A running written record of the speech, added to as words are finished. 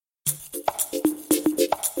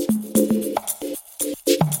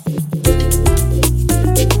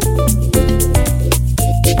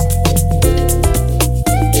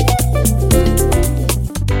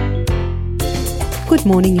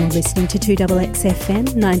morning, you're listening to 2XXFM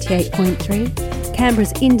 98.3,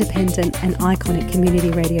 Canberra's independent and iconic community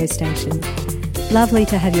radio station. Lovely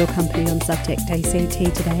to have your company on Subject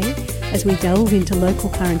ACT today as we delve into local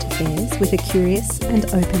current affairs with a curious and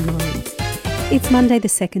open mind. It's Monday the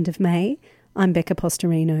 2nd of May. I'm Becca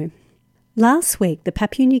Postorino. Last week, the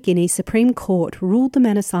Papua New Guinea Supreme Court ruled the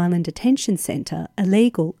Manus Island Detention Centre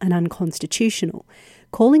illegal and unconstitutional,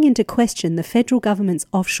 calling into question the federal government's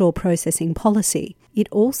offshore processing policy. It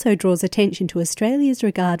also draws attention to Australia's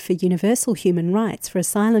regard for universal human rights for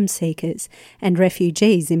asylum seekers and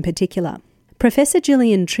refugees in particular. Professor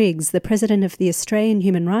Gillian Triggs, the President of the Australian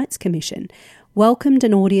Human Rights Commission, welcomed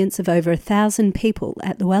an audience of over 1,000 people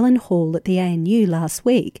at Llewellyn Hall at the ANU last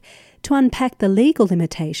week to unpack the legal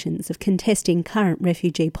limitations of contesting current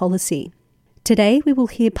refugee policy. Today we will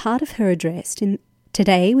hear part of her address in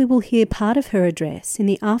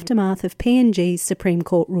the aftermath of PNG's Supreme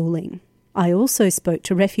Court ruling. I also spoke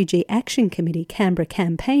to Refugee Action Committee Canberra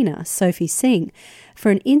campaigner Sophie Singh for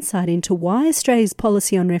an insight into why Australia's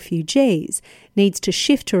policy on refugees needs to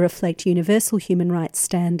shift to reflect universal human rights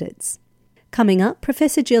standards. Coming up,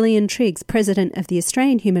 Professor Gillian Triggs, President of the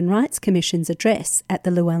Australian Human Rights Commission's address at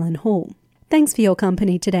the Llewellyn Hall. Thanks for your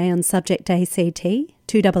company today on Subject ACT,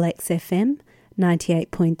 2XXFM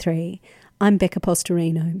 98.3. I'm Becca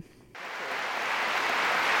Postorino.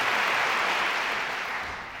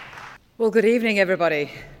 Well, good evening,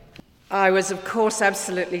 everybody. I was, of course,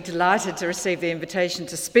 absolutely delighted to receive the invitation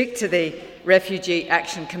to speak to the Refugee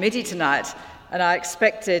Action Committee tonight, and I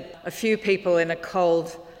expected a few people in a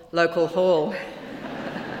cold local hall.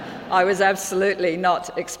 I was absolutely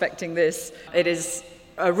not expecting this. It is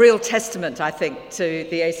a real testament, I think, to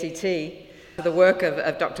the ACT, to the work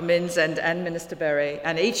of Dr. Minns and Minister Berry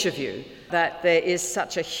and each of you, that there is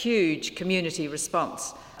such a huge community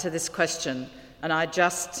response to this question. And I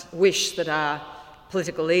just wish that our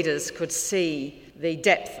political leaders could see the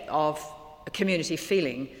depth of a community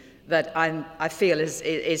feeling that I feel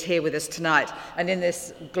is here with us tonight. And in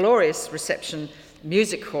this glorious reception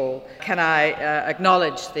music hall, can I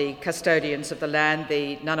acknowledge the custodians of the land,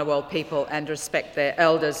 the Ngunnawal people, and respect their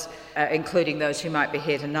elders, including those who might be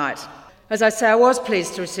here tonight. As I say, I was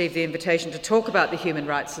pleased to receive the invitation to talk about the human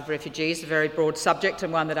rights of refugees, a very broad subject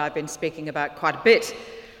and one that I've been speaking about quite a bit.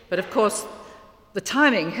 But of course, the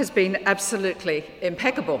timing has been absolutely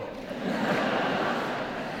impeccable.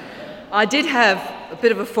 I did have a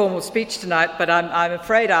bit of a formal speech tonight, but I'm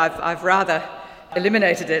afraid I've rather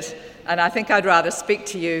eliminated it, and I think I'd rather speak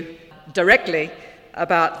to you directly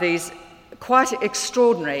about these quite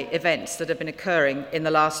extraordinary events that have been occurring in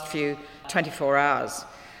the last few 24 hours.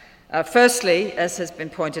 Firstly, as has been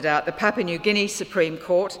pointed out, the Papua New Guinea Supreme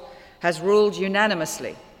Court has ruled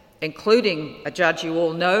unanimously, including a judge you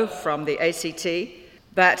all know from the ACT,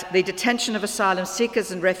 that the detention of asylum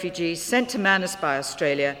seekers and refugees sent to Manus by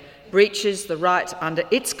Australia breaches the right under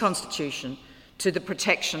its constitution to the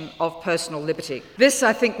protection of personal liberty. This,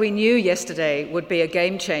 I think we knew yesterday, would be a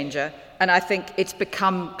game changer, and I think it's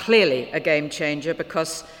become clearly a game changer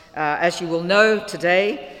because, as you will know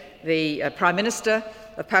today, the Prime Minister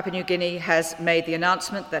of Papua New Guinea has made the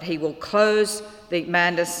announcement that he will close the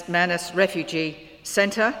Manus Refugee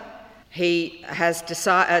Centre. He has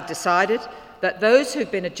decided that those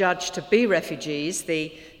who've been adjudged to be refugees,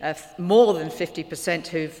 the more than 50%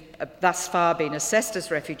 who've thus far been assessed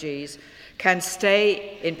as refugees, can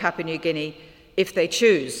stay in Papua New Guinea if they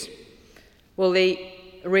choose. Well, the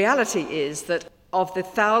reality is that of the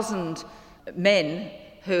 1,000 men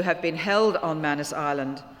who have been held on Manus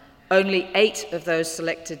Island, only 8 of those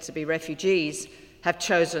selected to be refugees have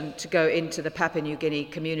chosen to go into the Papua New Guinea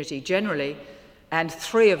community generally, and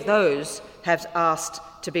 3 of those have asked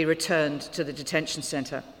to be returned to the detention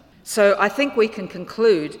centre. So I think we can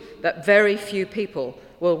conclude that very few people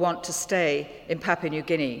will want to stay in Papua New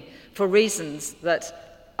Guinea for reasons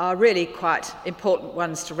that are really quite important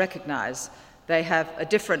ones to recognise. They have a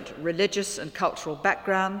different religious and cultural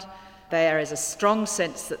background. There is a strong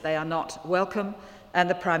sense that they are not welcome, and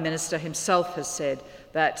the Prime Minister himself has said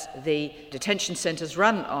that the detention centres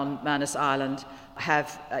run on Manus Island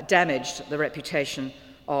have damaged the reputation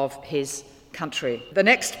of his country. The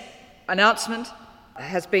next announcement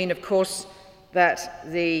has been, of course, that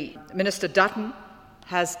the Minister Dutton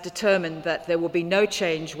has determined that there will be no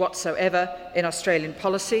change whatsoever in Australian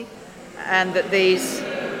policy, and that these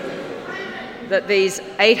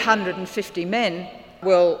 850 men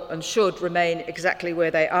will and should remain exactly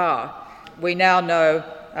where they are. We now know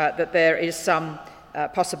that there is some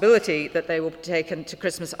possibility that they will be taken to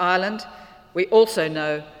Christmas Island. We also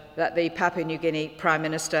know that the Papua New Guinea Prime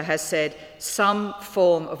Minister has said some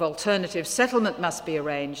form of alternative settlement must be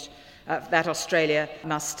arranged that Australia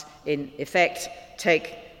must, in effect,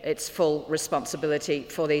 take its full responsibility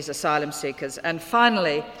for these asylum seekers. And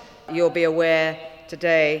finally, you'll be aware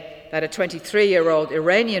today that a 23-year-old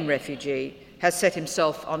Iranian refugee has set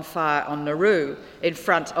himself on fire on Nauru in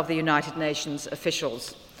front of the United Nations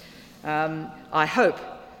officials. I hope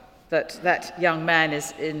that that young man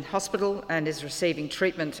is in hospital and is receiving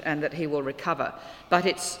treatment and that he will recover. But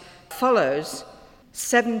it follows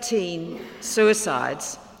 17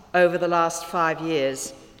 suicides over the last 5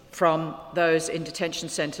 years from those in detention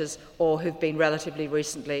centres or who've been relatively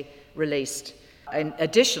recently released. In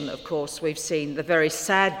addition, of course, we've seen the very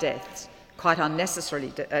sad deaths, quite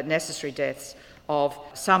unnecessary deaths, of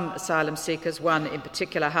some asylum seekers, one in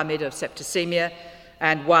particular, Hamid of septicemia,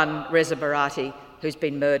 and one, Reza Barati, who's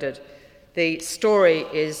been murdered. The story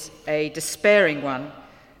is a despairing one,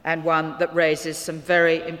 and one that raises some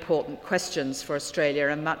very important questions for Australia,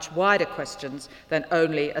 and much wider questions than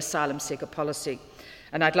only asylum seeker policy.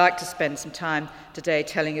 And I'd like to spend some time today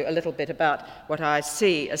telling you a little bit about what I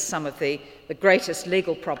see as some of the greatest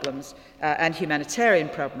legal problems and humanitarian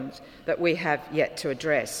problems that we have yet to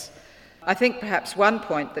address. I think perhaps one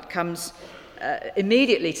point that comes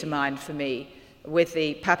immediately to mind for me with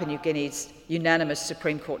the Papua New Guinea's unanimous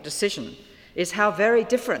Supreme Court decision is how very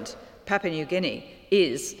different Papua New Guinea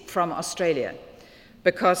is from Australia.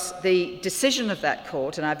 Because the decision of that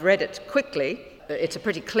court, and I've read it quickly, it's a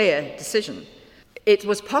pretty clear decision. It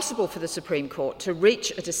was possible for the Supreme Court to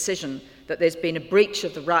reach a decision that there's been a breach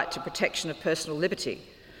of the right to protection of personal liberty,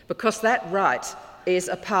 because that right is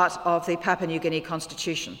a part of the Papua New Guinea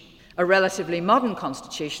Constitution, a relatively modern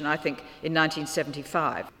constitution, I think, in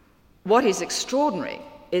 1975. What is extraordinary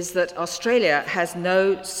is that Australia has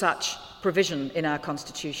no such provision in our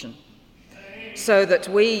constitution, so that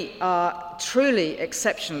we are truly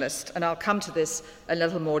exceptionalist, and I'll come to this in a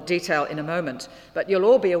little more detail in a moment. But you'll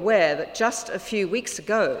all be aware that just a few weeks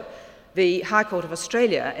ago, the High Court of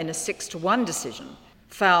Australia, in a 6-1 decision,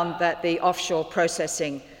 found that the offshore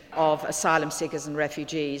processing of asylum seekers and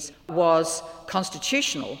refugees was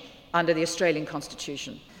constitutional under the Australian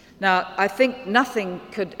Constitution. Now, I think nothing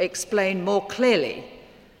could explain more clearly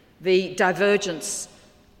the divergence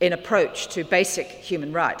in approach to basic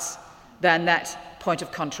human rights than that point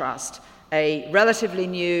of contrast. A relatively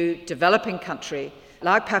new, developing country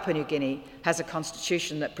like Papua New Guinea has a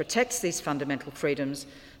constitution that protects these fundamental freedoms,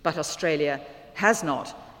 but Australia has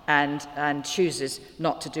not and chooses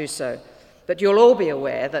not to do so. But you'll all be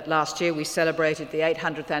aware that last year we celebrated the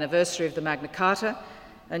 800th anniversary of the Magna Carta,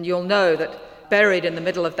 and you'll know that buried in the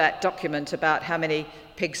middle of that document about how many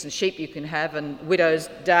pigs and sheep you can have, and widows'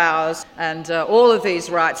 dows, and all of these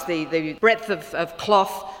rights, the breadth of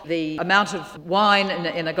cloth, the amount of wine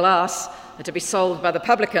in a glass to be sold by the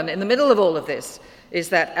publican, in the middle of all of this is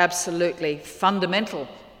that absolutely fundamental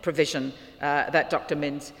provision that Dr.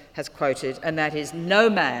 Minns has quoted, and that is no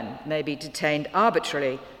man may be detained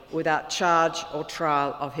arbitrarily without charge or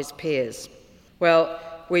trial of his peers. Well,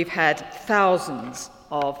 we've had thousands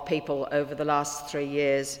of people over the last 3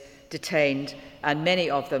 years detained, and many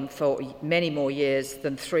of them for many more years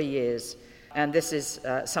than 3 years. And this is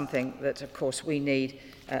something that, of course, we need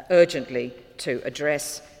urgently to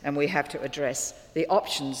address, and we have to address the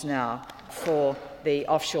options now for the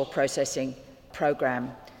offshore processing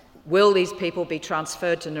program. Will these people be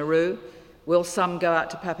transferred to Nauru? Will some go out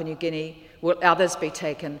to Papua New Guinea? Will others be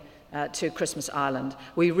taken to Christmas Island?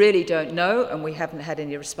 We really don't know, and we haven't had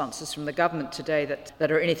any responses from the government today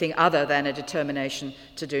that are anything other than a determination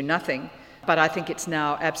to do nothing. But I think it's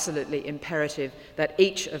now absolutely imperative that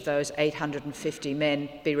each of those 850 men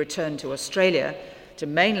be returned to Australia, to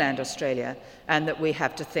mainland Australia, and that we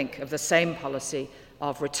have to think of the same policy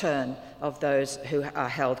of return of those who are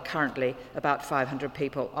held currently, about 500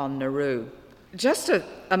 people on Nauru. Just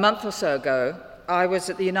a month or so ago, I was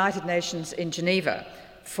at the United Nations in Geneva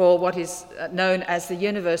for what is known as the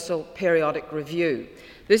Universal Periodic Review.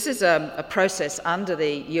 This is a process under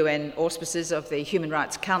the UN auspices of the Human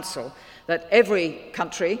Rights Council that every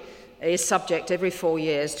country is subject every 4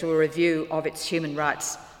 years to a review of its human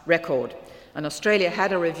rights record. And Australia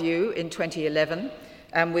had a review in 2011,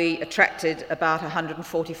 and we attracted about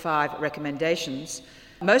 145 recommendations,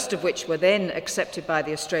 most of which were then accepted by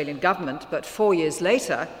the Australian government, but 4 years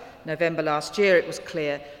later, November last year, it was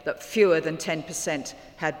clear that fewer than 10%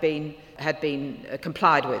 had been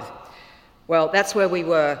complied with. Well, that's where we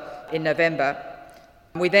were in November.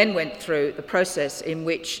 We then went through the process in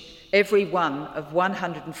which every one of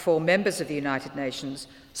 104 members of the United Nations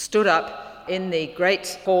stood up in the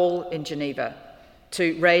Great Hall in Geneva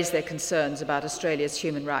to raise their concerns about Australia's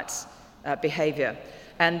human rights behaviour.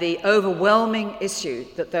 And the overwhelming issue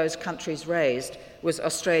that those countries raised was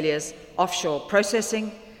Australia's offshore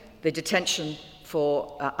processing, the detention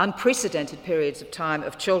for unprecedented periods of time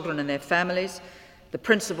of children and their families, the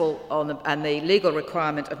principle and the legal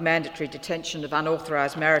requirement of mandatory detention of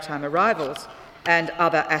unauthorised maritime arrivals, and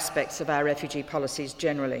other aspects of our refugee policies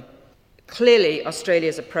generally. Clearly,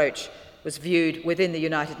 Australia's approach was viewed within the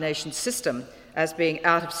United Nations system as being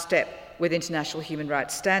out of step with international human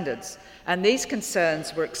rights standards, and these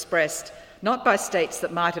concerns were expressed not by states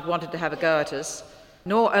that might have wanted to have a go at us,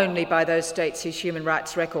 nor only by those states whose human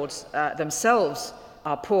rights records themselves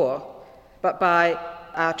are poor, but by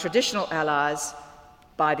our traditional allies,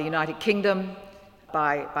 by the United Kingdom,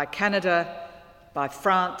 by Canada, by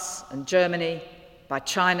France and Germany, by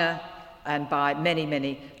China, and by many,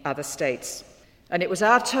 many other states. And it was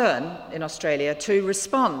our turn in Australia to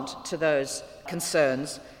respond to those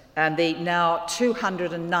concerns and the now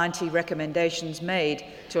 290 recommendations made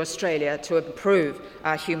to Australia to improve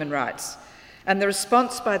our human rights. And the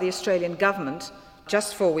response by the Australian government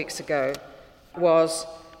just 4 weeks ago was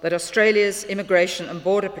that Australia's immigration and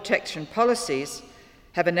border protection policies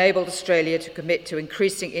have enabled Australia to commit to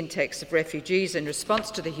increasing intakes of refugees in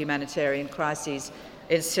response to the humanitarian crises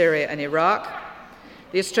in Syria and Iraq.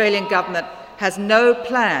 The Australian government has no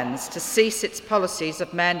plans to cease its policies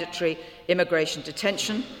of mandatory immigration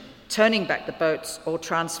detention, turning back the boats or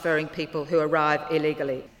transferring people who arrive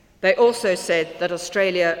illegally. They also said that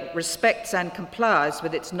Australia respects and complies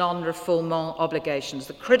with its non-refoulement obligations,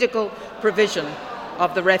 the critical provision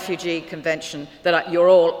of the Refugee Convention that you're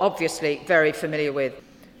all obviously very familiar with.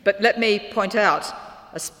 But let me point out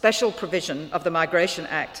a special provision of the Migration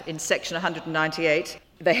Act in section 198,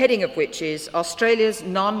 the heading of which is Australia's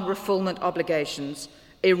non-refoulement obligations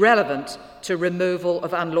irrelevant to removal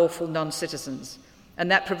of unlawful non-citizens. And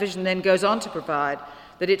that provision then goes on to provide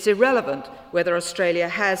that it's irrelevant whether Australia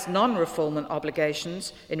has non-refoulement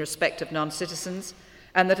obligations in respect of non-citizens,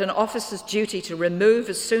 and that an officer's duty to remove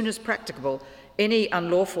as soon as practicable any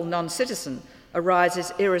unlawful non-citizen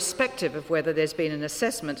arises irrespective of whether there's been an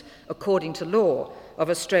assessment according to law of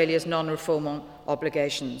Australia's non-refoulement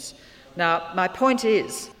obligations. Now, my point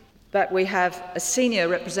is that we have a senior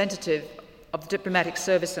representative of the diplomatic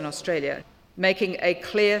service in Australia making a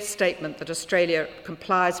clear statement that Australia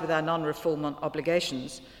complies with our non-refoulement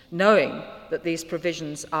obligations, knowing that these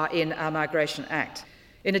provisions are in our Migration Act.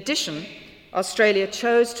 In addition, Australia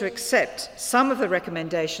chose to accept some of the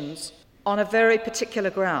recommendations on a very particular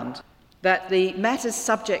ground, that the matters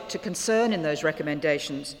subject to concern in those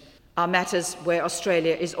recommendations are matters where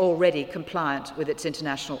Australia is already compliant with its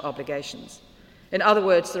international obligations. In other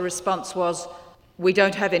words, the response was, we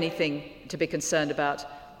don't have anything to be concerned about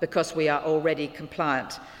because we are already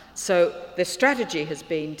compliant. So the strategy has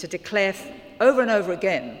been to declare over and over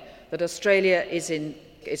again that Australia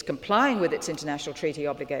is complying with its international treaty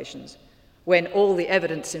obligations, when all the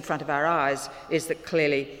evidence in front of our eyes is that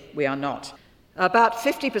clearly we are not. About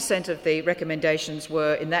 50% of the recommendations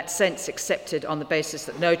were in that sense accepted on the basis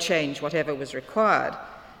that no change whatever was required,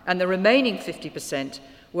 and the remaining 50%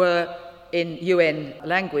 were in UN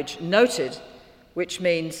language noted, which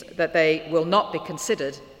means that they will not be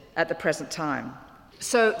considered at the present time.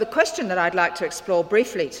 So the question that I'd like to explore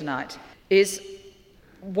briefly tonight is,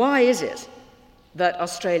 why is it that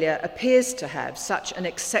Australia appears to have such an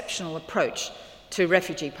exceptional approach to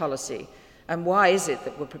refugee policy? And why is it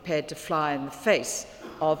that we're prepared to fly in the face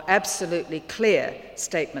of absolutely clear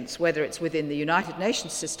statements, whether it's within the United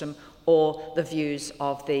Nations system or the views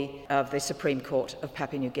of the Supreme Court of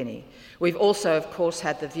Papua New Guinea? We've also, of course,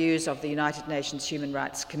 had the views of the United Nations Human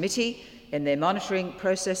Rights Committee in their monitoring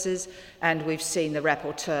processes, and we've seen the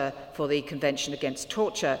rapporteur for the Convention Against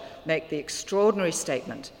Torture make the extraordinary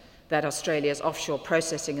statement that Australia's offshore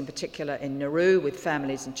processing, in particular in Nauru with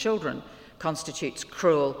families and children, constitutes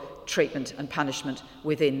cruel treatment and punishment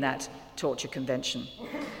within that torture convention.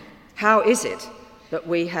 How is it that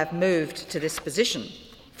we have moved to this position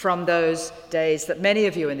from those days that many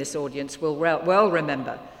of you in this audience will well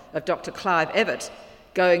remember of Dr. Clive Evatt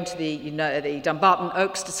going to the Dumbarton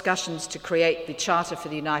Oaks discussions to create the Charter for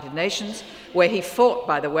the United Nations, where he fought,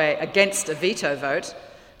 by the way, against a veto vote,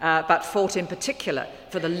 but fought in particular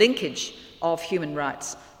for the linkage of human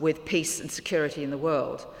rights with peace and security in the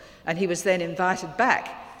world. And he was then invited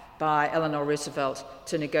back by Eleanor Roosevelt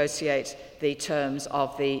to negotiate the terms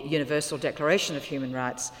of the Universal Declaration of Human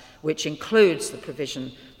Rights, which includes the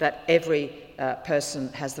provision that every person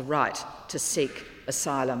has the right to seek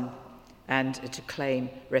asylum and to claim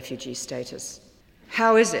refugee status.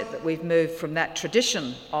 How is it that we've moved from that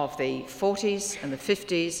tradition of the 40s and the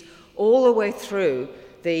 50s all the way through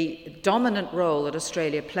the dominant role that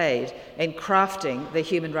Australia played in crafting the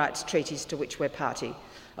human rights treaties to which we're party?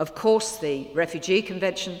 of course, the Refugee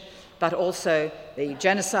Convention, but also the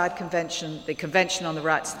Genocide Convention, the Convention on the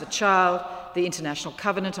Rights of the Child, the International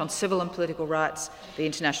Covenant on Civil and Political Rights, the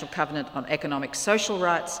International Covenant on Economic Social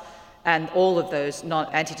Rights, and all of those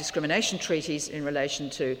anti-discrimination treaties in relation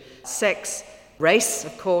to sex, race,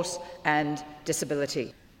 of course, and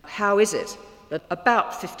disability. How is it that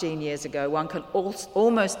about 15 years ago, one can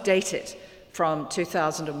almost date it from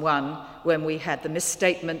 2001, when we had the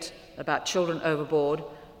misstatement about children overboard,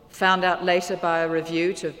 found out later by a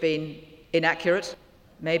review to have been inaccurate,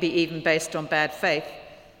 maybe even based on bad faith,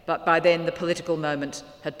 but by then the political moment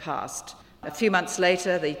had passed. A few months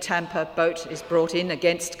later, the Tampa boat is brought in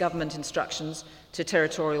against government instructions to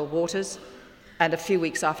territorial waters, and a few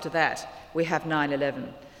weeks after that, we have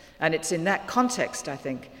 9/11. And it's in that context, I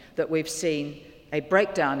think, that we've seen a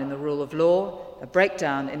breakdown in the rule of law, a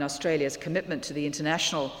breakdown in Australia's commitment to the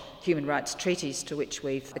international human rights treaties to which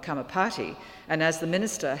we've become a party, and as the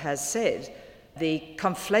Minister has said, the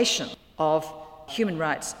conflation of human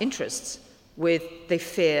rights interests with the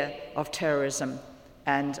fear of terrorism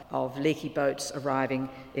and of leaky boats arriving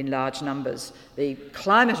in large numbers. The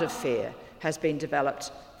climate of fear has been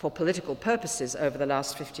developed for political purposes over the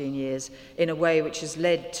last 15 years in a way which has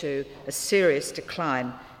led to a serious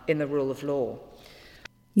decline in the rule of law.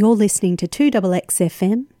 You're listening to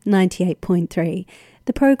 2XXFM 98.3.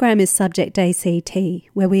 The program is Subject ACT,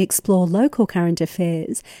 where we explore local current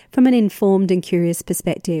affairs from an informed and curious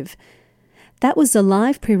perspective. That was a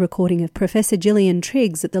live pre-recording of Professor Gillian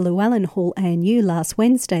Triggs at the Llewellyn Hall ANU last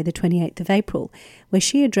Wednesday, the 28th of April, where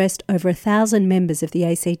she addressed over 1,000 members of the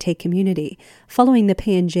ACT community following the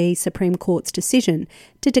PNG Supreme Court's decision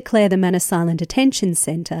to declare the Manus Island Detention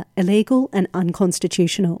Centre illegal and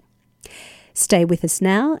unconstitutional. Stay with us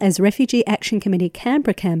now as Refugee Action Committee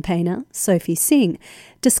Canberra campaigner Sophie Singh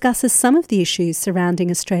discusses some of the issues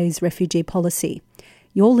surrounding Australia's refugee policy.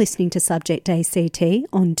 You're listening to Subject ACT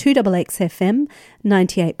on 2XXFM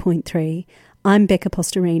 98.3. I'm Becca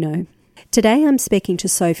Postorino. Today I'm speaking to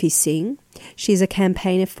Sophie Singh. She's a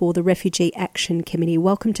campaigner for the Refugee Action Committee.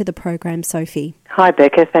 Welcome to the program, Sophie. Hi,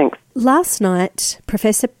 Becca. Thanks. Last night,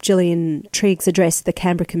 Professor Gillian Triggs addressed the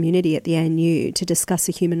Canberra community at the ANU to discuss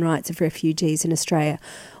the human rights of refugees in Australia.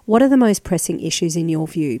 What are the most pressing issues in your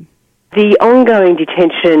view? The ongoing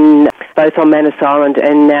detention, both on Manus Island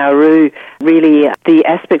and Nauru, really the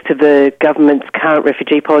aspects of the government's current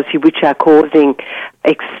refugee policy which are causing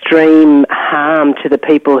extreme harm to the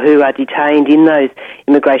people who are detained in those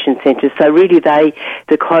immigration centres. So really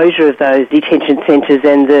the closure of those detention centres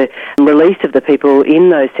and the release of the people in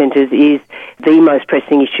those centres is the most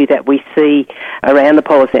pressing issue that we see around the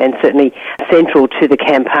policy, and certainly central to the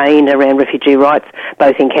campaign around refugee rights,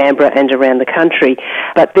 both in Canberra and around the country.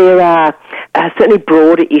 But there are certainly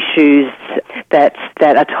broader issues that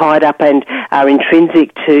are tied up and are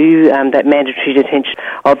intrinsic to that mandatory detention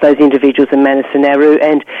of those individuals in Manus and Nauru,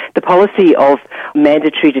 and the policy of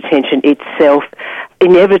mandatory detention itself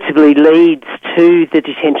inevitably leads to the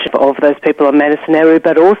detention of those people on Manus and Nauru,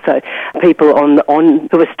 but also people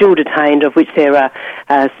who are still detained, of which there are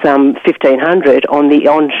some 1,500 on the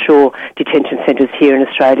onshore detention centres here in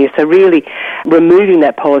Australia. So really removing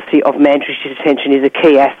that policy of mandatory detention is a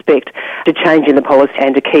key aspect to changing the policy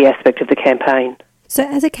and a key aspect of the campaign. So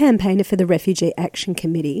as a campaigner for the Refugee Action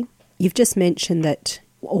Committee, you've just mentioned that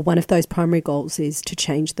one of those primary goals is to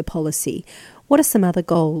change the policy. What are some other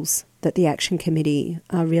goals that the Action Committee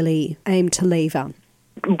are really aimed to lever?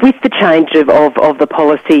 With the change of the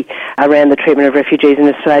policy around the treatment of refugees in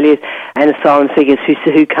Australia and asylum seekers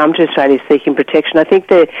who come to Australia seeking protection, I think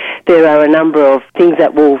there are a number of things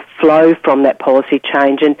that will flow from that policy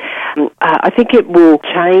change, and I think it will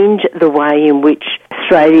change the way in which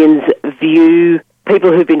Australians view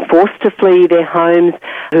people who've been forced to flee their homes,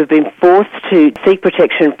 who've been forced to seek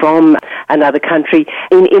protection from another country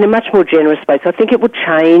in a much more generous space. I think it will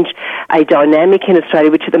change a dynamic in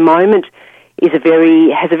Australia which at the moment has a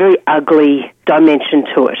very ugly dimension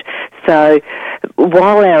to it. So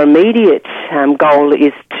while our immediate goal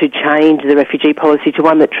is to change the refugee policy to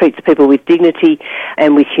one that treats people with dignity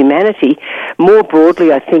and with humanity, more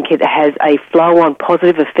broadly I think it has a flow-on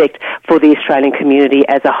positive effect for the Australian community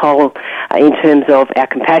as a whole in terms of our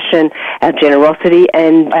compassion, our generosity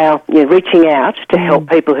and our reaching out to help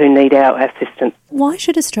people who need our assistance. Why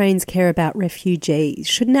should Australians care about refugees?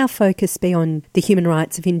 Shouldn't our focus be on the human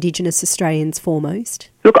rights of Indigenous Australians Australians foremost?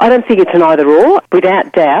 Look, I don't think it's an either-or.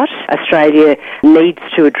 Without doubt, Australia needs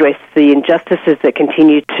to address the injustices that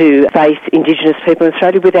continue to face Indigenous people in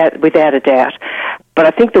Australia without a doubt. But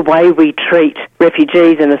I think the way we treat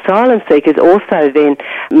refugees and asylum seekers also then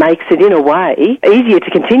makes it, in a way, easier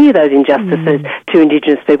to continue those injustices to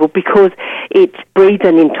Indigenous people, because it breeds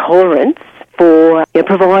an intolerance for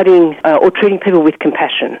providing or treating people with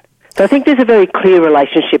compassion. So I think there's a very clear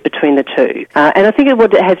relationship between the two. And I think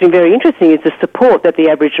what has been very interesting is the support that the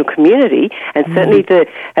Aboriginal community, and certainly the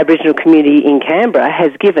Aboriginal community in Canberra,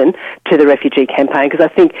 has given to the refugee campaign, because I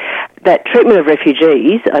think that treatment of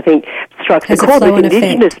refugees, I think, strikes a chord with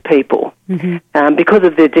Indigenous people because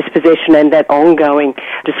of the dispossession and that ongoing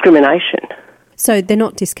discrimination. So they're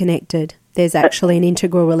not disconnected. There's actually an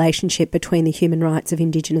integral relationship between the human rights of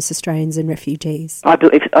Indigenous Australians and refugees.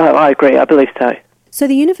 I agree. I believe so. So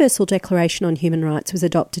the Universal Declaration on Human Rights was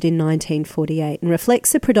adopted in 1948 and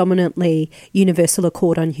reflects a predominantly universal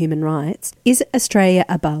accord on human rights. Is Australia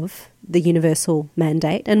above the universal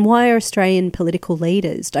mandate, and why are Australian political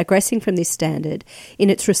leaders digressing from this standard in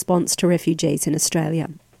its response to refugees in Australia?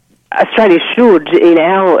 Australia should, in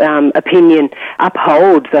our opinion,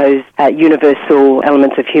 uphold those universal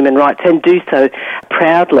elements of human rights and do so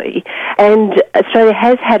proudly. And Australia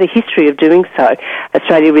has had a history of doing so.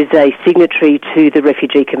 Australia is a signatory to the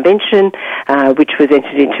Refugee Convention, which was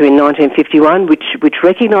entered into in 1951, which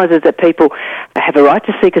recognises that people have a right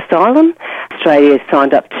to seek asylum. Australia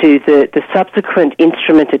signed up to the subsequent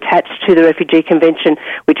instrument attached to the Refugee Convention,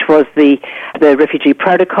 which was the Refugee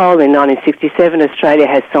Protocol in 1967. Australia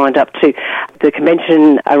has signed up to the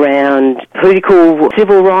Convention around political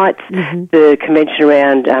civil rights, the Convention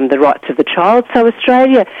around the rights of the child. So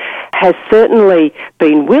Australia has certainly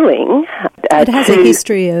been willing it has a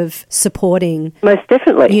history of supporting most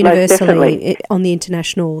definitely universally on the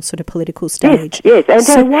international sort of political stage. Yes. And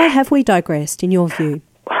so why have we digressed, in your view?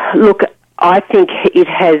 Look, I think it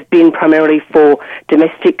has been primarily for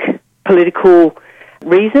domestic political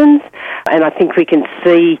reasons, and I think we can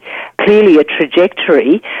see clearly a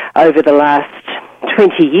trajectory over the last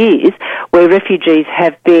 20 years where refugees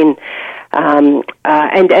have been, and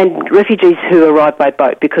refugees who arrive by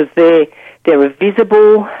boat, because they're a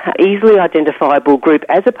visible, easily identifiable group,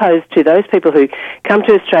 as opposed to those people who come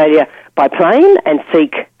to Australia by plane and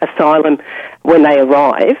seek asylum when they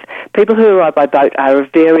arrive. People who arrive by boat are a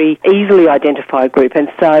very easily identified group, and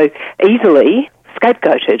so easily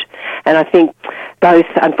scapegoated. And I think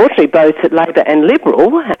unfortunately both Labor and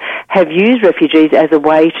Liberal have used refugees as a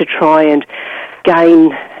way to try and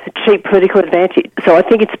gain cheap political advantage. So I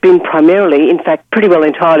think it's been primarily, in fact, pretty well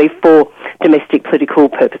entirely for domestic political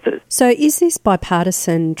purposes. So is this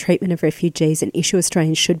bipartisan treatment of refugees an issue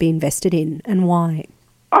Australians should be invested in, and why?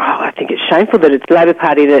 I think it's shameful that it's the Labor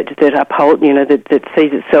Party that upholds, that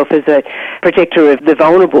sees itself as a protector of the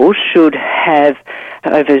vulnerable, should have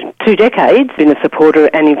over 2 decades been a supporter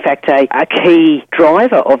and in fact a key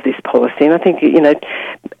driver of this policy. And I think,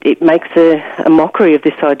 it makes a mockery of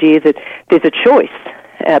this idea that there's a choice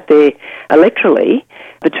out there electorally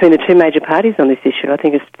between the two major parties on this issue. I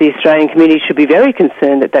think the Australian community should be very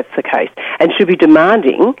concerned that that's the case and should be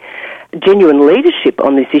demanding genuine leadership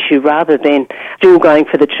on this issue rather than still going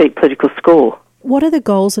for the cheap political score. What are the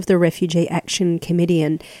goals of the Refugee Action Committee,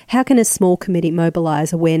 and how can a small committee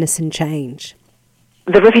mobilise awareness and change?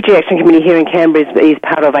 The Refugee Action Committee here in Canberra is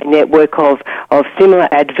part of a network of similar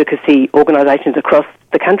advocacy organisations across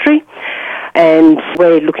the country, and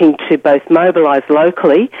we're looking to both mobilise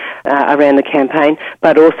locally around the campaign,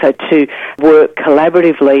 but also to work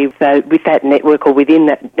collaboratively with that network or within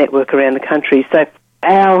that network around the country. So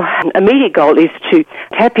our immediate goal is to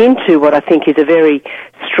tap into what I think is a very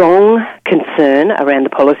strong concern around the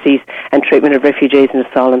policies and treatment of refugees and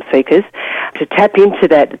asylum seekers, to tap into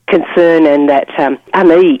that concern and that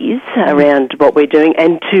unease around what we're doing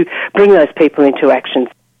and to bring those people into action.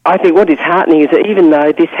 I think what is heartening is that even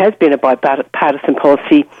though this has been a bipartisan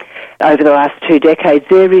policy over the last 2 decades,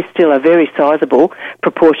 there is still a very sizable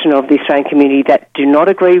proportion of the Australian community that do not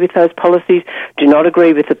agree with those policies, do not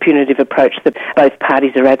agree with the punitive approach that both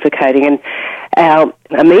parties are advocating. And our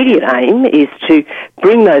immediate aim is to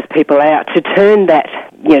bring those people out, to turn that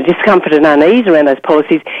discomfort and unease around those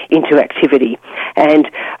policies into activity. And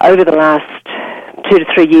over the last 2 to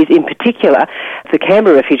 3 years in particular, the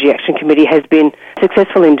Canberra Refugee Action Committee has been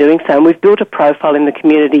successful in doing so, and we've built a profile in the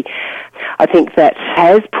community, I think, that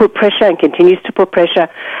has put pressure and continues to put pressure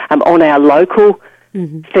on our local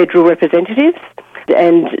federal representatives.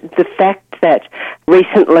 And the fact that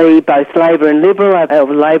recently both Labor and Liberal,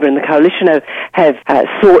 or Labor and the Coalition, have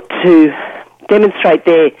sought to demonstrate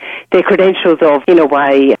their credentials of, in a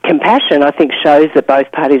way, compassion, I think shows that both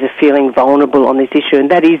parties are feeling vulnerable on this issue, and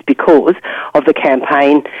that is because of the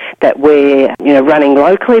campaign that we're running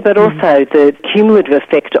locally, but also the cumulative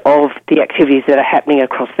effect of the activities that are happening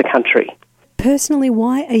across the country. Personally,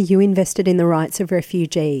 why are you invested in the rights of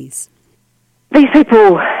refugees? These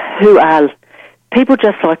people who are people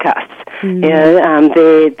just like us, they're our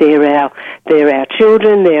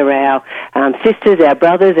children, they're our sisters, our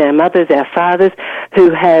brothers, our mothers, our fathers,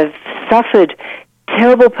 who have suffered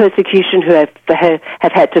terrible persecution, who have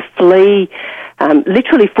had to flee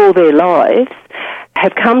literally for their lives,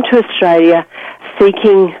 have come to Australia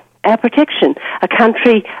seeking our protection.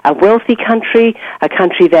 A wealthy country, a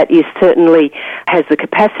country that is certainly has the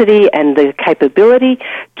capacity and the capability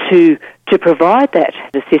to provide that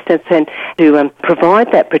assistance and to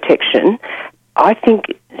provide that protection. I think,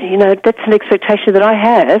 that's an expectation that I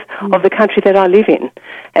have of the country that I live in.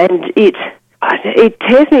 And it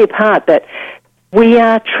tears me apart that we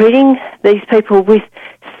are treating these people with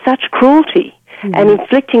such cruelty and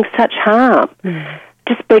inflicting such harm.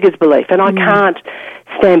 Just beggars belief. And I can't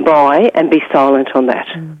stand by and be silent on that.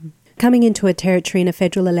 Coming into a territory in a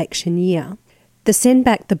federal election year, the send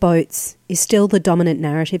back the boats is still the dominant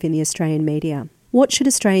narrative in the Australian media. What should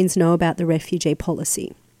Australians know about the refugee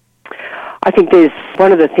policy? I think there's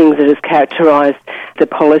one of the things that has characterised the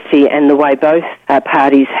policy and the way both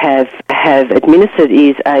parties have administered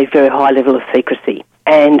is a very high level of secrecy.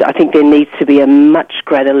 And I think there needs to be a much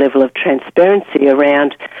greater level of transparency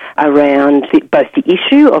around both the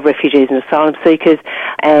issue of refugees and asylum seekers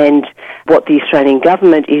and what the Australian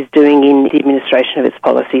government is doing in the administration of its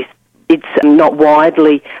policies. It's not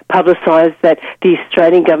widely publicised that the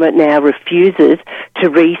Australian government now refuses to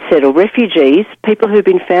resettle refugees, people who've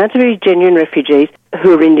been found to be genuine refugees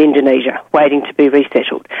who are in Indonesia waiting to be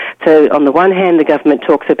resettled. So on the one hand, the government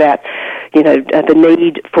talks about, the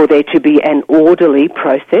need for there to be an orderly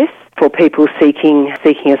process for people seeking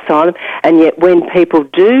asylum, and yet when people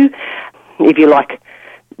do, if you like,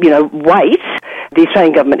 wait, the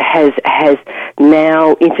Australian government has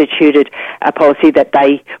now instituted a policy that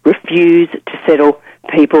they refuse to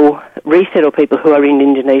resettle people who are in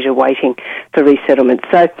Indonesia waiting for resettlement.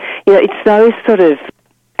 So, it's those sort of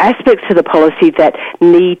aspects of the policy that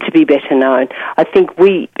need to be better known. I think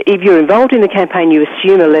if you're involved in the campaign, you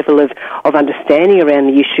assume a level of understanding around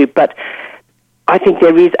the issue, but I think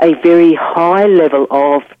there is a very high level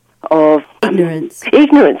of ignorance.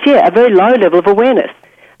 A very low level of awareness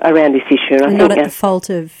around this issue. And not at the fault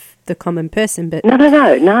of the common person, but... No.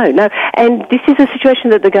 And this is a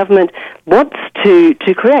situation that the government wants to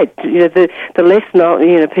create. The less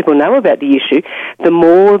people know about the issue, the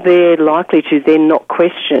more they're likely to then not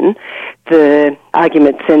question the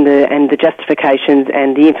arguments and the justifications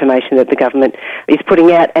and the information that the government is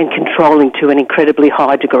putting out and controlling to an incredibly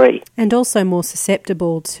high degree. And also more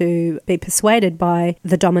susceptible to be persuaded by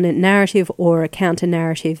the dominant narrative or a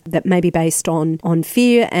counter-narrative that may be based on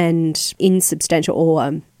fear and insubstantial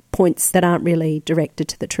or points that aren't really directed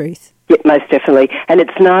to the truth. Yeah, most definitely. And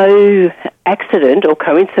it's no accident or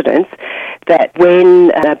coincidence that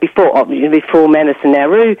when, before Manus and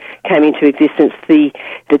Nauru came into existence, the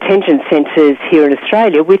detention centres here in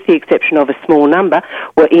Australia, with the exception of a small number,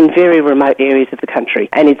 were in very remote areas of the country.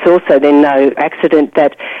 And it's also then no accident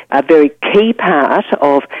that a very key part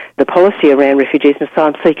of the policy around refugees and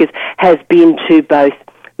asylum seekers has been to both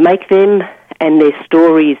make them and their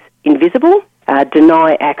stories invisible,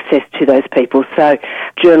 deny access to those people. So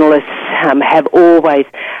journalists have always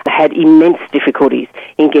had immense difficulties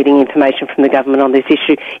in getting information from the government on this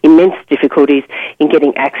issue, immense difficulties in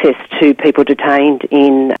getting access to people detained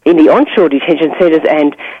in the onshore detention centres,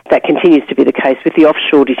 and that continues to be the case with the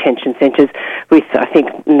offshore detention centres, with, I think,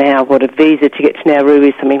 now a visa to get to Nauru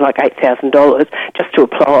is something like $8,000 just to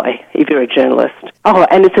apply if you're a journalist. Oh,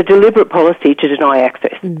 and it's a deliberate policy to deny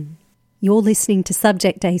access. You're listening to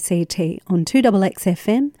Subject ACT on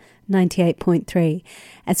 2XXFM 98.3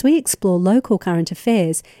 as we explore local current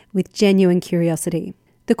affairs with genuine curiosity.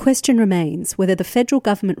 The question remains whether the federal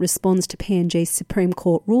government responds to PNG's Supreme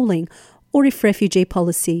Court ruling or if refugee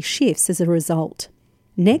policy shifts as a result.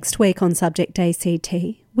 Next week on Subject ACT,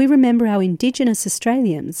 we remember our Indigenous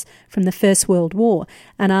Australians from the First World War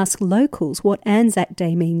and ask locals what Anzac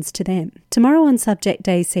Day means to them. Tomorrow on Subject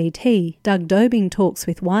ACT, Doug Dobing talks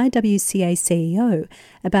with YWCA CEO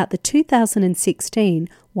about the 2016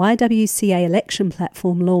 YWCA election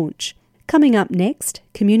platform launch. Coming up next,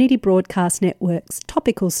 Community Broadcast Network's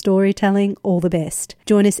topical storytelling, All the Best.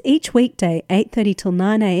 Join us each weekday 8:30 till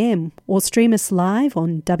 9am or stream us live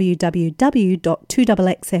on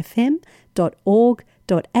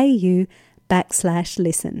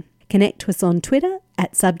www.2xxfm.org.au/listen. Connect to us on Twitter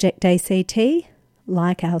at SubjectACT,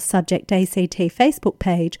 like our Subject ACT Facebook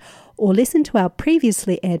page, or listen to our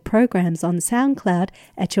previously aired programs on SoundCloud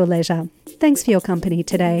at your leisure. Thanks for your company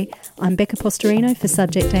today. I'm Becca Postorino for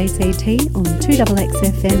Subject ACT on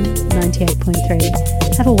 2XXFM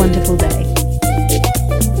 98.3. Have a wonderful day.